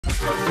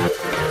Hey,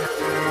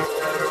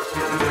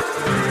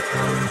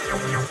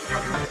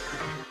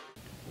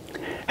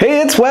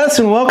 it's Wes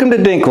and welcome to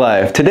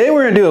DinkLife. Today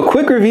we're going to do a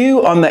quick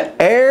review on the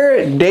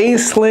AER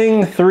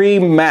Sling 3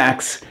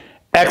 Max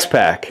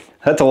X-Pac.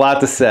 That's a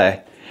lot to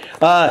say.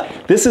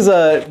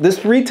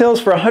 This retails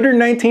for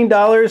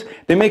 $119.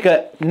 They make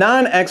a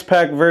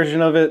non-X-Pac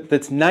version of it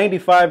that's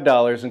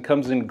 $95 and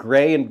comes in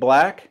gray and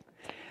black.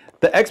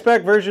 The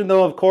X-Pac version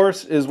though, of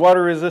course, is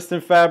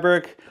water-resistant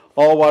fabric,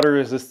 all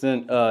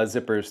water-resistant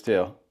zippers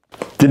too.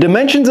 The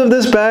dimensions of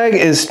this bag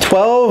is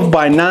 12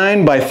 by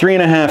 9 by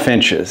 3.5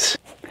 inches.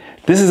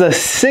 This is a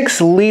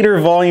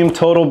 6-liter volume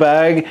total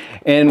bag,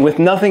 and with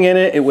nothing in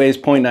it, it weighs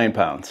 0.9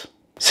 pounds.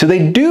 So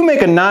they do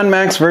make a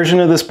non-max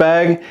version of this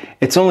bag.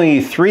 It's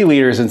only 3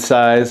 liters in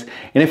size,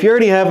 and if you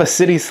already have a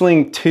City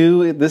Sling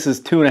 2, this is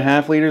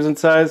 2.5 liters in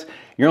size,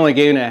 you're only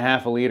getting a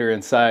half a liter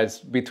in size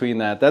between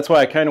that. That's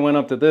why I kind of went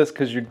up to this,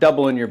 because you're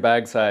doubling your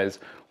bag size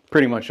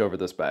pretty much over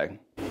this bag.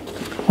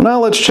 Now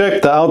let's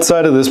check the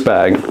outside of this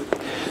bag.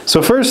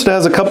 So first it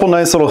has a couple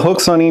nice little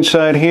hooks on each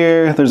side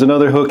here. There's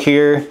another hook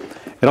here.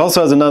 It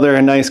also has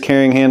another nice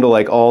carrying handle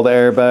like all the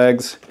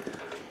airbags.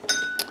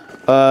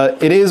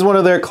 It is one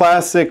of their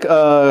classic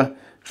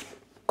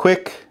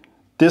quick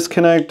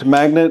disconnect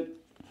magnet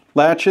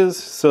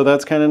latches, so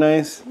that's kind of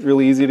nice,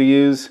 really easy to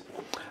use.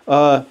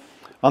 On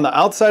the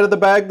outside of the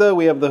bag though,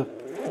 we have the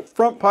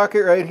front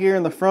pocket right here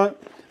in the front.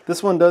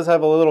 This one does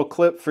have a little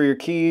clip for your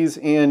keys,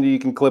 and you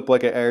can clip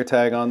like an air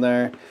tag on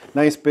there.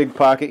 Nice big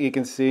pocket you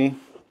can see.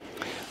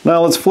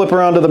 Now let's flip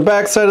around to the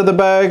back side of the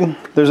bag.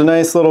 There's a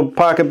nice little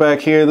pocket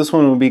back here. This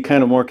one will be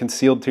kind of more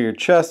concealed to your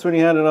chest when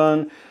you had it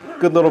on.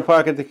 Good little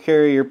pocket to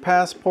carry your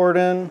passport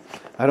in.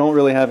 I don't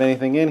really have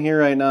anything in here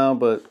right now,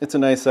 but it's a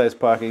nice size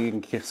pocket. You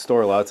can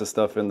store lots of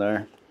stuff in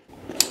there.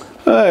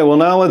 All right, well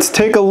now let's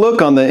take a look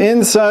on the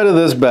inside of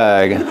this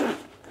bag.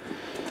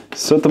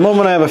 So at the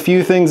moment I have a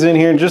few things in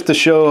here just to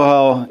show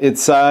how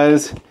it's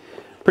sized.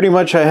 Pretty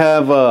much I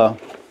have a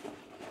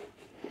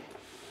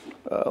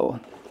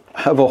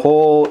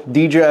whole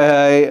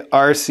DJI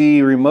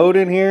RC remote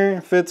in here,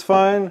 fits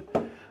fine.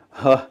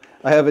 I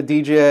have a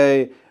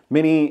DJI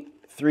Mini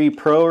 3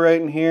 Pro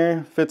right in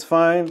here, fits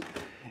fine.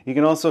 You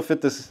can also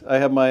fit this, I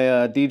have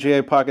my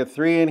DJI Pocket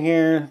 3 in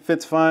here,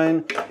 fits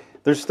fine.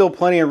 There's still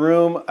plenty of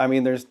room. I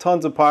mean, there's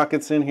tons of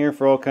pockets in here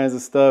for all kinds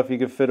of stuff. You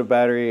can fit a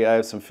battery. I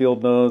have some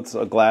field notes,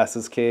 a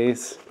glasses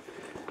case.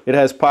 It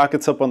has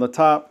pockets up on the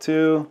top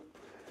too.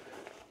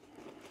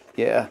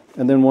 Yeah,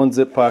 and then one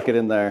zip pocket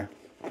in there,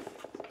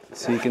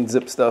 so you can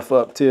zip stuff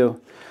up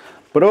too.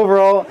 But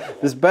overall,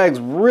 this bag's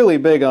really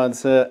big on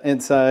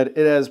inside.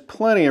 It has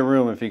plenty of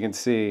room, if you can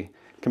see,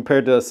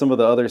 compared to some of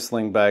the other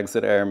sling bags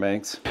that AER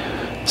makes.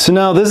 So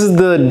now this is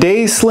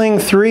the Sling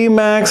 3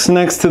 Max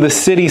next to the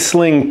City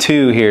Sling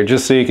 2 here,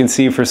 just so you can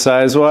see for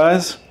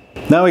size-wise.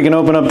 Now we can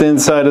open up the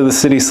inside of the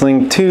City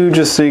Sling 2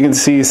 just so you can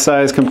see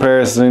size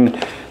comparison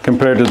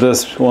compared to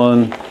this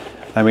one.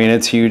 I mean,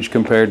 it's huge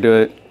compared to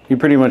it. You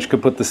pretty much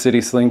could put the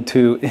City Sling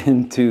 2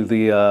 into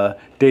the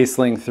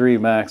Sling 3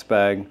 Max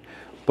bag.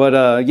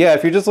 But yeah,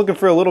 if you're just looking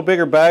for a little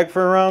bigger bag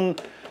for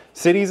around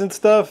cities and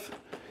stuff,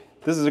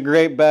 this is a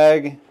great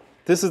bag.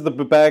 This is the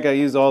bag I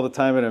use all the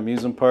time at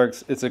amusement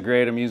parks. It's a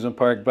great amusement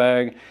park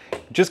bag.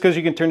 Just because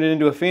you can turn it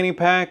into a fanny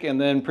pack, and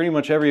then pretty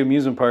much every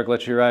amusement park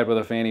lets you ride with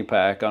a fanny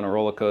pack on a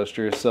roller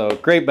coaster. So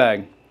great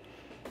bag.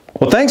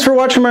 Well, thanks for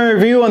watching my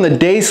review on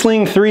the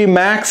Sling 3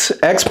 Max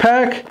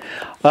X-Pac.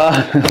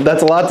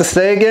 That's a lot to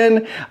say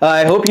again.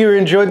 I hope you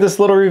enjoyed this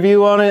little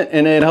review on it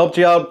and it helped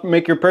you out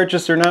make your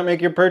purchase or not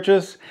make your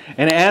purchase.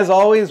 And as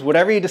always,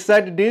 whatever you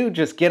decide to do,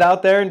 just get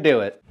out there and do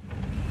it.